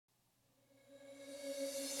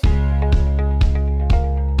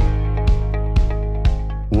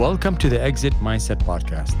Welcome to the Exit Mindset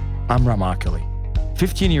Podcast. I'm Ram Akali.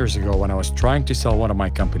 15 years ago, when I was trying to sell one of my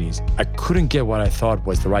companies, I couldn't get what I thought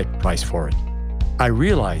was the right price for it. I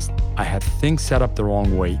realized I had things set up the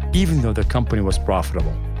wrong way, even though the company was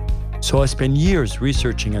profitable. So I spent years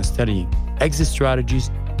researching and studying exit strategies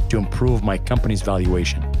to improve my company's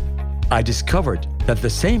valuation. I discovered that the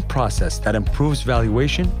same process that improves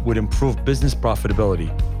valuation would improve business profitability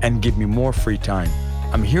and give me more free time.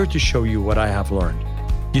 I'm here to show you what I have learned.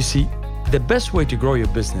 You see, the best way to grow your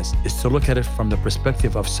business is to look at it from the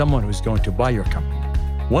perspective of someone who's going to buy your company.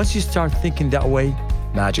 Once you start thinking that way,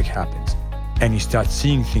 magic happens, and you start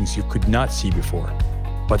seeing things you could not see before.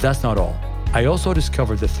 But that's not all. I also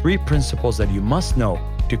discovered the 3 principles that you must know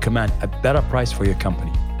to command a better price for your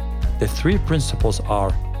company. The 3 principles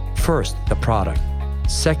are: first, the product;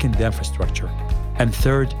 second, the infrastructure; and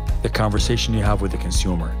third, the conversation you have with the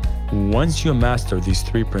consumer. Once you master these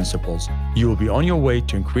 3 principles, you will be on your way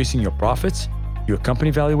to increasing your profits, your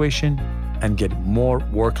company valuation, and get more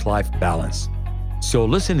work-life balance. So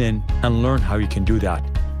listen in and learn how you can do that.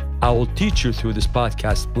 I will teach you through this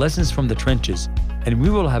podcast lessons from the trenches, and we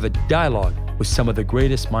will have a dialogue with some of the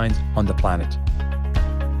greatest minds on the planet.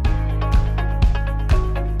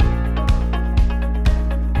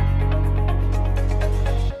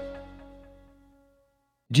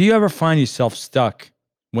 Do you ever find yourself stuck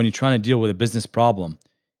when you're trying to deal with a business problem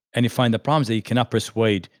and you find the problems that you cannot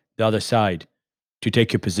persuade the other side to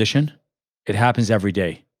take your position? It happens every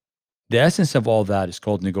day. The essence of all that is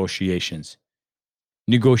called negotiations.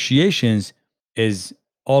 Negotiations is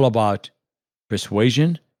all about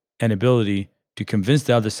persuasion and ability to convince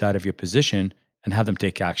the other side of your position and have them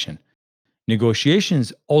take action.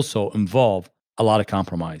 Negotiations also involve a lot of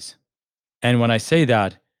compromise. And when I say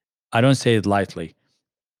that, I don't say it lightly.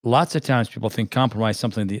 Lots of times people think compromise is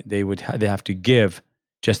something they have to give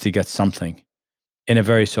just to get something in a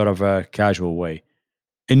very sort of a casual way.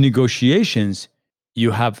 In negotiations, you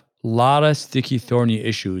have a lot of sticky, thorny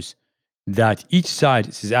issues that each side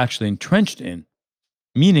is actually entrenched in,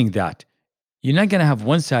 meaning that you're not going to have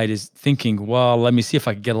one side is thinking, well, let me see if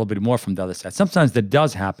I can get a little bit more from the other side. Sometimes that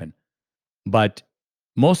does happen, but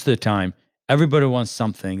most of the time, everybody wants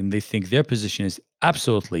something and they think their position is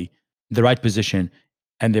absolutely the right position,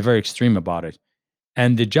 and they're very extreme about it.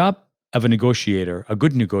 And the job of a negotiator, a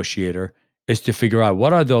good negotiator, is to figure out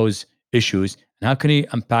what are those issues and how can you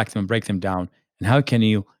unpack them and break them down, and how can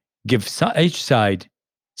you give each side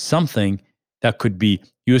something that could be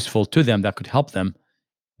useful to them, that could help them,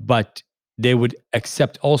 but they would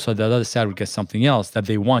accept also that the other side would get something else that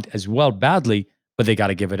they want as well badly, but they got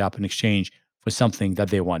to give it up in exchange for something that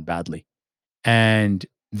they want badly. And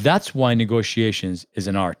that's why negotiations is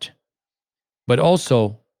an art. But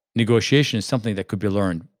also, negotiation is something that could be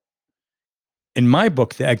learned. In my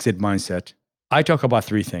book, The Exit Mindset, I talk about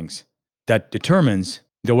 3 things that determines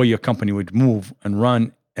the way your company would move and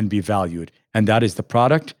run and be valued. And that is the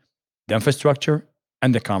product, the infrastructure,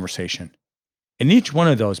 and the conversation. In each one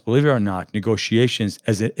of those, believe it or not, negotiations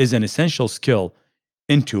is an essential skill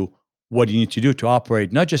into what you need to do to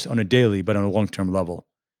operate, not just on a daily, but on a long-term level.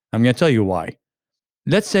 I'm going to tell you why.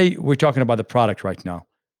 Let's say we're talking about the product right now,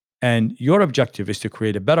 and your objective is to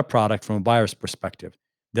create a better product from a buyer's perspective.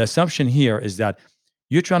 The assumption here is that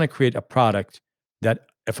you're trying to create a product that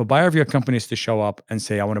if a buyer of your company is to show up and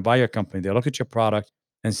say, I want to buy your company, they look at your product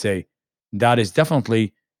and say, that is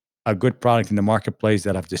definitely a good product in the marketplace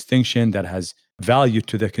that have distinction, that has value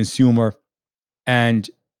to the consumer. And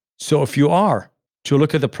so if you are to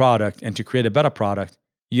look at the product and to create a better product,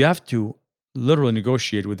 you have to literally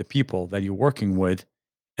negotiate with the people that you're working with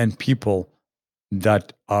and people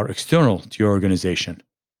that are external to your organization.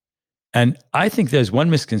 And I think there's one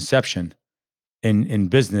misconception in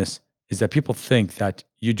business is that people think that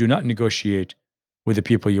you do not negotiate with the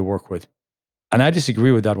people you work with. And I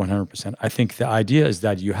disagree with that 100%. I think the idea is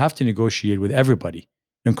that you have to negotiate with everybody,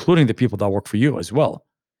 including the people that work for you as well.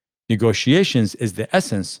 Negotiations is the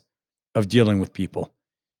essence of dealing with people.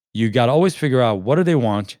 You got to always figure out what do they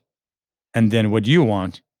want, and then what do you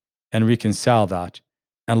want, and reconcile that.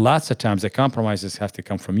 And lots of times the compromises have to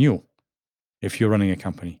come from you if you're running a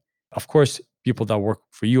company. Of course, people that work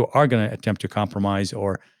for you are going to attempt to compromise,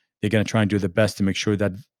 or they're going to try and do the best to make sure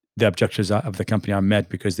that the objectives of the company are met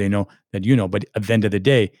because they know that you know. But at the end of the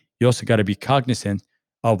day, you also got to be cognizant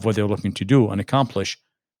of what they're looking to do and accomplish.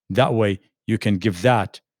 That way, you can give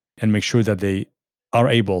that and make sure that they are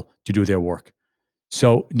able to do their work.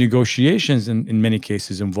 So negotiations in many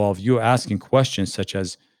cases involve you asking questions such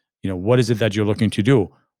as, what is it that you're looking to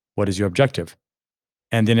do? What is your objective?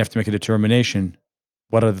 And then you have to make a determination.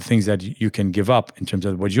 What are the things that you can give up in terms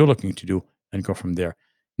of what you're looking to do, and go from there?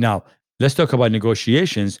 Now, Let's talk about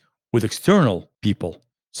negotiations with external people,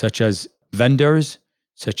 such as vendors,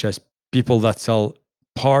 such as people that sell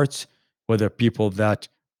parts, whether people that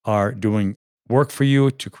are doing work for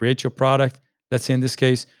you to create your product. Let's say in this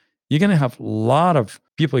case, you're going to have a lot of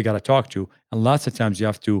people you got to talk to, and lots of times you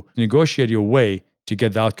have to negotiate your way to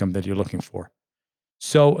get the outcome that you're looking for.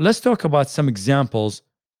 So let's talk about some examples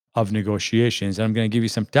of negotiations. And I'm going to give you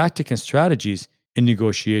some tactics and strategies in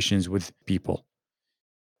negotiations with people.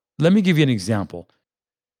 Let me give you an example.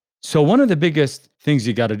 So, one of the biggest things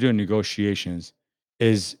you got to do in negotiations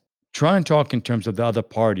is try and talk in terms of the other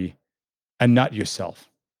party and not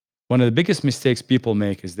yourself. One of the biggest mistakes people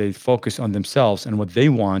make is they focus on themselves and what they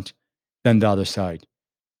want than the other side.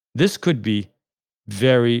 This could be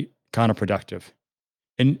very counterproductive.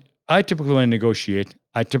 And I typically, when I negotiate,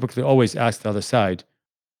 I typically always ask the other side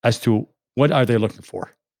as to what are they looking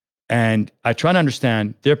for. And I try to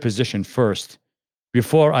understand their position first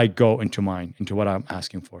before I go into mine, into what I'm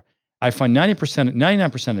asking for. I find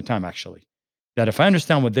 99% of the time, actually, that if I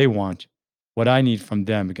understand what they want, what I need from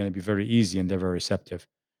them is going to be very easy and they're very receptive.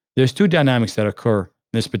 There's two dynamics that occur in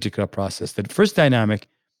this particular process. The first dynamic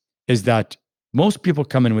is that most people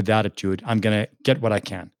come in with the attitude, I'm going to get what I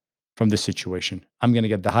can from this situation. I'm going to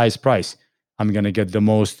get the highest price. I'm going to get the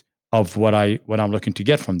most of what I'm looking to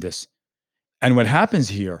get from this. And what happens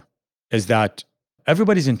here is that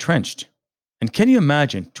everybody's entrenched. And can you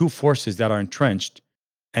imagine two forces that are entrenched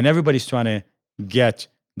and everybody's trying to get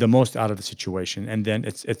the most out of the situation? And then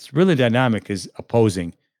it's really dynamic is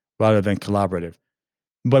opposing rather than collaborative.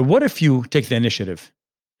 But what if you take the initiative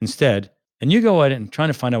instead and you go ahead and try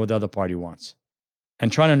to find out what the other party wants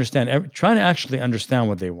and trying to actually understand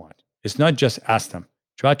what they want. It's not just ask them,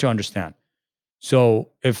 try to understand. So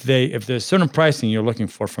if there's certain pricing you're looking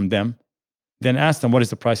for from them, then ask them what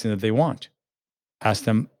is the pricing that they want. Ask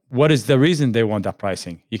them what is the reason they want that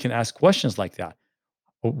pricing. You can ask questions like that.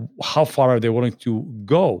 How far are they willing to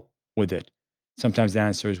go with it? Sometimes the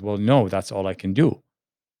answer is, well, no, that's all I can do.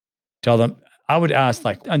 Tell them, I would ask,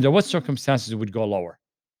 like, under what circumstances it would go lower?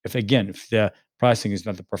 If the pricing is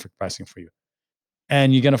not the perfect pricing for you.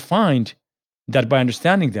 And you're going to find that by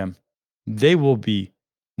understanding them, they will be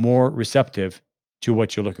more receptive to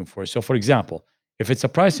what you're looking for. So, for example, if it's a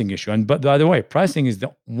pricing issue, and but by the way, pricing is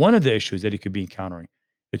one of the issues that you could be encountering.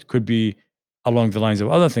 It could be along the lines of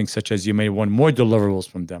other things, such as you may want more deliverables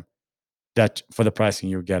from them that for the pricing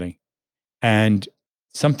you're getting. And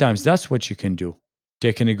sometimes that's what you can do.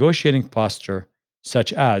 Take a negotiating posture,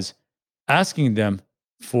 such as asking them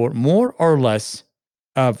for more or less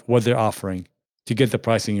of what they're offering to get the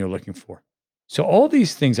pricing you're looking for. So all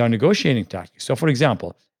these things are negotiating tactics. So for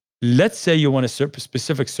example, let's say you want a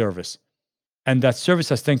specific service and that service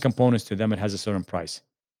has 10 components to them. It has a certain price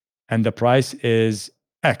and the price is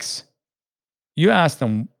X. You ask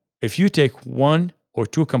them, if you take one or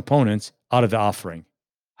two components out of the offering,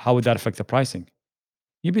 how would that affect the pricing?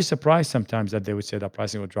 You'd be surprised sometimes that they would say that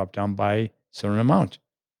pricing would drop down by a certain amount.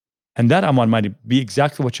 And that amount might be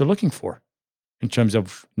exactly what you're looking for in terms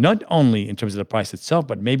of not only in terms of the price itself,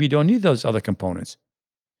 but maybe you don't need those other components.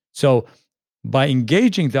 So by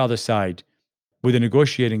engaging the other side with a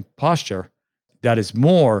negotiating posture that is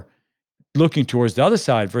more looking towards the other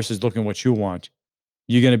side versus looking what you want,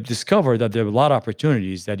 you're going to discover that there are a lot of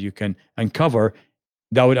opportunities that you can uncover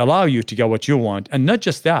that would allow you to get what you want. And not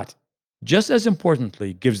just that, just as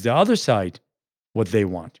importantly, gives the other side what they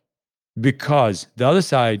want because the other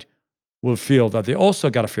side will feel that they also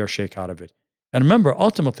got a fair shake out of it. And remember,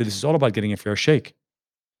 ultimately, this is all about getting a fair shake.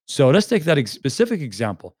 So let's take that specific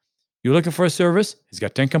example. You're looking for a service, it's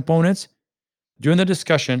got 10 components. During the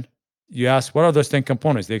discussion, you ask, what are those 10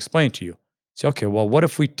 components? They explain to you. Say, okay, well, what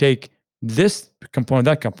if we take this component,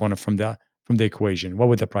 that component from the equation? What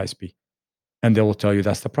would the price be? And they will tell you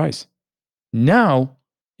that's the price. Now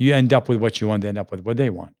you end up with what you want, they end up with what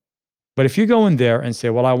they want. But if you go in there and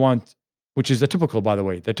say, well, I want, which is the typical, by the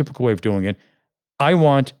way, the typical way of doing it, I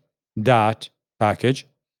want that package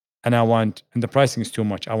and the pricing is too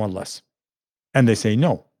much. I want less. And they say,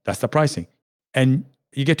 no, that's the pricing. And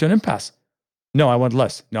you get to an impasse. No, I want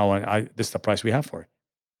less. No, this is the price we have for it.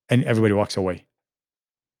 And everybody walks away.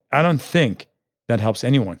 I don't think that helps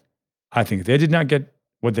anyone. I think they did not get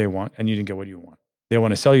what they want and you didn't get what you want. They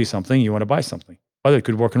want to sell you something, you want to buy something. But it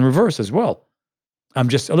could work in reverse as well. I'm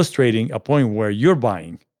just illustrating a point where you're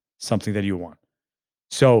buying something that you want.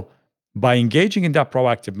 So by engaging in that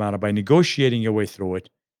proactive manner, by negotiating your way through it,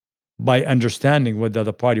 by understanding what the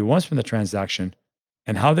other party wants from the transaction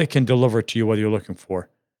and how they can deliver to you what you're looking for,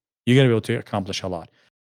 you're going to be able to accomplish a lot.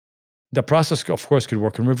 The process, of course, could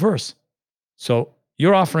work in reverse. So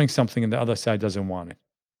you're offering something and the other side doesn't want it.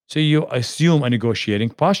 So you assume a negotiating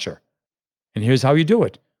posture. And here's how you do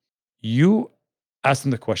it. You ask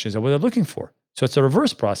them the questions of what they're looking for. So it's a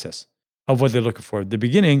reverse process of what they're looking for. At the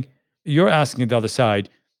beginning, you're asking the other side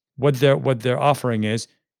what their offering is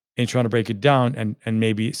and trying to break it down and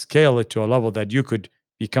maybe scale it to a level that you could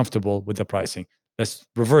be comfortable with the pricing. Let's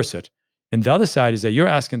reverse it. And the other side is that you're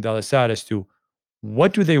asking the other side as to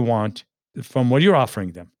what do they want from what you're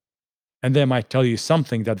offering them. And they might tell you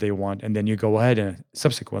something that they want, and then you go ahead and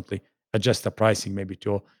subsequently adjust the pricing maybe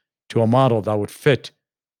to a model that would fit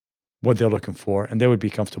what they're looking for and they would be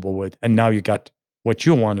comfortable with. And now you got what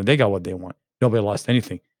you want and they got what they want. Nobody lost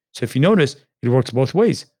anything. So if you notice, it works both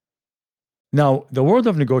ways. Now, the world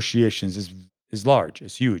of negotiations is large,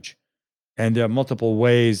 it's huge. And there are multiple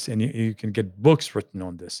ways, and you can get books written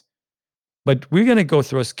on this. But we're going to go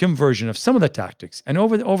through a skim version of some of the tactics. And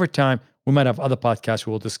over time, we might have other podcasts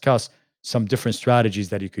where we'll discuss some different strategies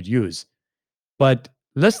that you could use. But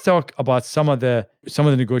let's talk about some of the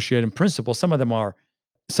negotiating principles. Some of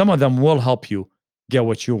them will help you get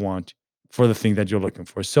what you want for the thing that you're looking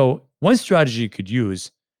for. So one strategy you could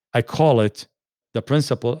use, I call it the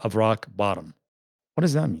principle of rock bottom. What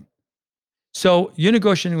does that mean? So you're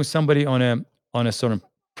negotiating with somebody on a certain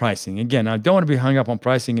pricing. Again, I don't want to be hung up on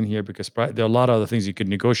pricing in here because there are a lot of other things you could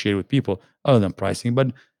negotiate with people other than pricing.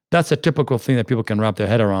 But that's a typical thing that people can wrap their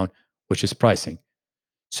head around, which is pricing.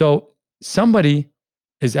 So somebody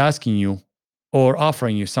is asking you or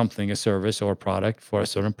offering you something, a service or a product for a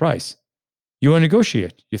certain price. You want to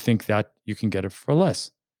negotiate. You think that you can get it for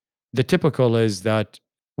less. The typical is that,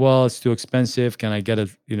 well, it's too expensive. Can I get it?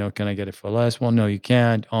 Can I get it for less? Well, no, you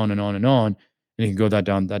can't. On and on and on. And you can go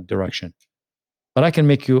down that direction. But I can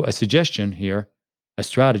make you a suggestion here, a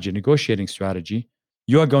strategy, a negotiating strategy.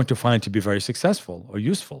 You are going to find it to be very successful or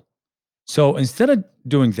useful. So instead of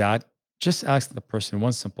doing that, just ask the person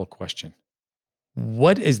one simple question.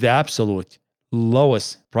 What is the absolute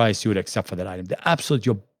lowest price you would accept for that item? The absolute,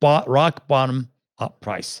 your rock bottom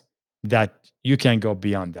price that you can't go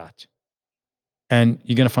beyond that. And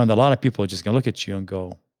you're going to find a lot of people are just going to look at you and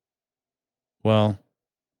go, well,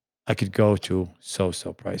 I could go to so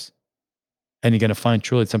price. And you're going to find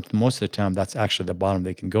truly something most of the time that's actually the bottom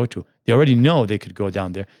they can go to. They already know they could go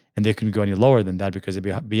down there and they couldn't go any lower than that because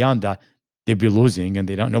beyond that, they'd be losing and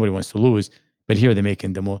nobody wants to lose. But here they're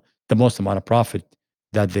making the most amount of profit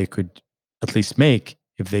that they could at least make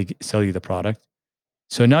if they sell you the product.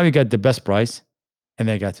 So now you got the best price and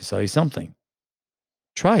they got to sell you something.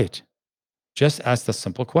 Try it. Just ask the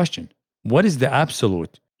simple question. What is the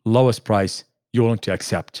absolute lowest price you're willing to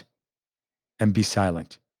accept? And be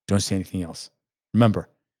silent. Don't say anything else. Remember,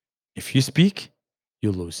 if you speak,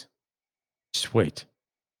 you lose. Just wait.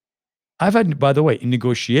 I've had, by the way, in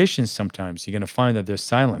negotiations, sometimes you're going to find that there's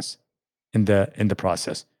silence in the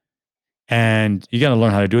process. And you got to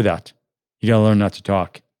learn how to do that. You got to learn not to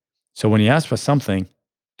talk. So when you ask for something,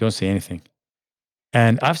 don't say anything.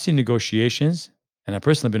 And I've seen negotiations, and I've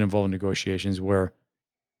personally been involved in negotiations where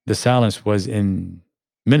the silence was in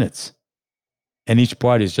minutes. And each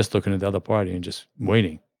party is just looking at the other party and just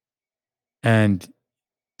waiting. And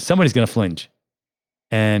somebody's going to flinch.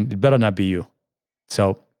 And it better not be you.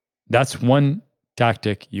 So that's one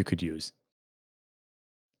tactic you could use.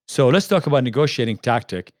 So let's talk about negotiating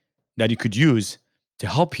tactic that you could use to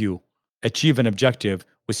help you achieve an objective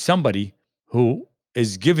with somebody who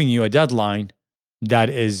is giving you a deadline that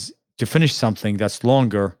is to finish something that's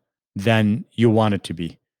longer than you want it to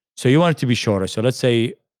be. So you want it to be shorter. So let's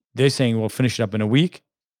say they're saying we'll finish it up in a week.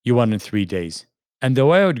 You want it in 3 days. And the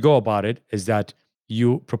way I would go about it is that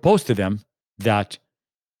you propose to them that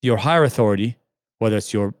your higher authority, whether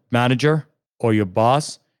it's your manager or your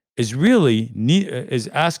boss, is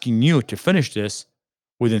asking you to finish this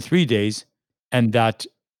within 3 days, and that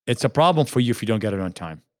it's a problem for you if you don't get it on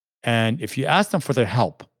time. And if you ask them for their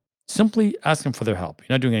help, simply ask them for their help.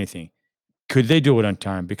 You're not doing anything. Could they do it on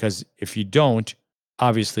time? Because if you don't,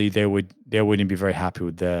 obviously they wouldn't be very happy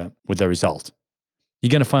with the result.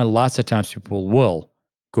 You're going to find lots of times people will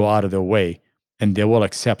go out of their way and they will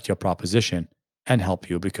accept your proposition and help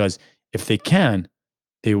you, because if they can,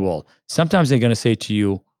 they will. Sometimes they're going to say to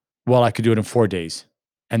you, well, I could do it in 4 days.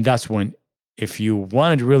 And that's when, if you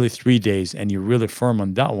wanted really 3 days and you're really firm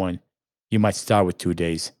on that one, you might start with 2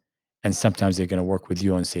 days. And sometimes they're going to work with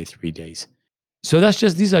you and say 3 days. So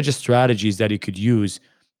these are just strategies that you could use.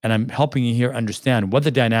 And I'm helping you here understand what the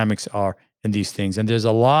dynamics are in these things. And there's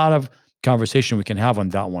a lot of conversation we can have on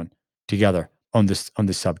that one together on this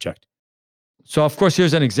subject. So of course,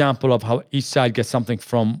 here's an example of how each side gets something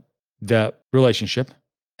from the relationship,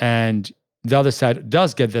 and the other side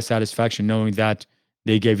does get the satisfaction knowing that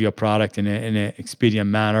they gave you a product in an expedient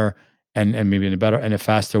manner and maybe in a better and a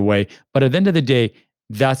faster way. But at the end of the day,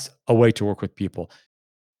 That's a way to work with people.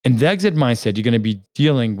 In the exit mindset, you're going to be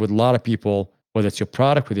dealing with a lot of people, whether it's your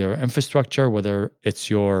product, whether your infrastructure, whether it's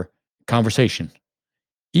your conversation.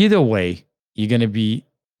 Either way, you're going to be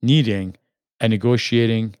needing a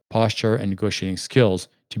negotiating posture and negotiating skills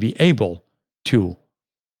to be able to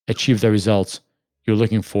achieve the results you're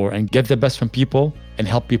looking for and get the best from people and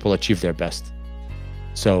help people achieve their best.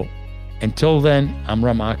 So until then, I'm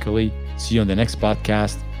Ram Akali. See you on the next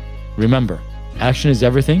podcast. Remember, action is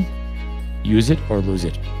everything. Use it or lose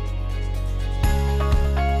it.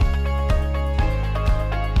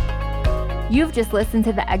 You've just listened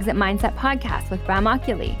to the Exit Mindset podcast with Ram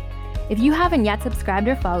Akali. If you haven't yet subscribed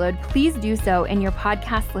or followed, please do so in your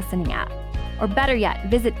podcast listening app. Or better yet,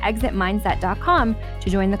 visit exitmindset.com to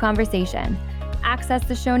join the conversation, access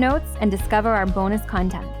the show notes, and discover our bonus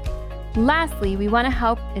content. Lastly, we want to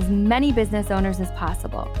help as many business owners as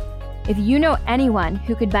possible. If you know anyone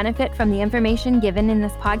who could benefit from the information given in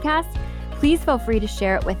this podcast, please feel free to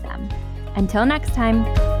share it with them. Until next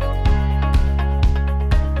time.